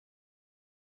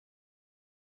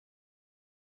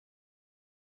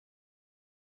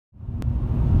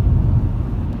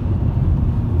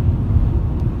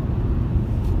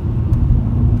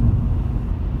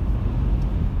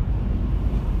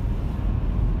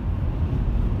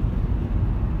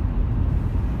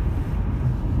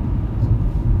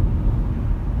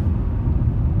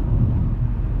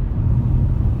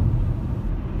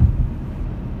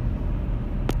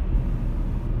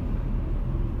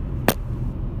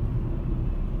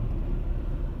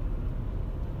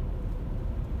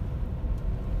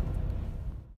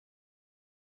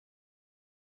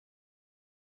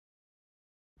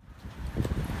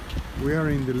We are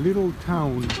in the little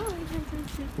town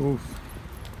of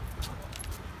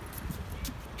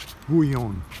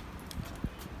Bouillon.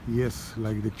 Yes,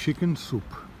 like the chicken soup.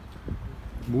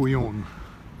 Bouillon.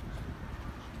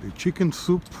 The chicken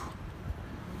soup,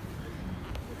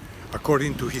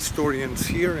 according to historians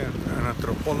here and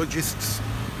anthropologists,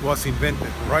 was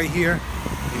invented right here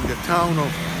in the town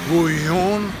of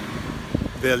Bouillon,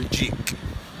 Belgium.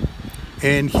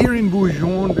 And here in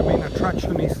Bouillon, the main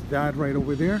attraction is that right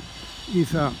over there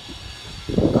is a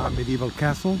medieval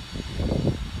castle.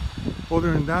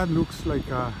 Other than that, looks like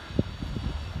a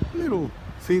little,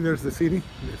 see, there's the city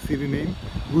name,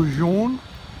 Bouillon,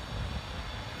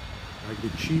 like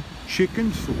the cheap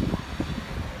chicken soup.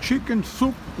 Chicken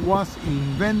soup was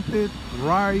invented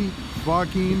right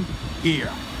fucking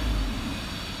here.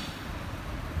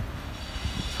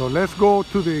 So let's go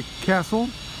to the castle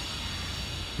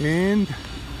and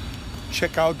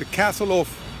check out the castle of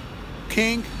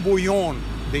King Bouillon,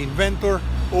 the inventor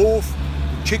of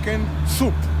chicken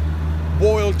soup,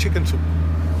 boiled chicken soup.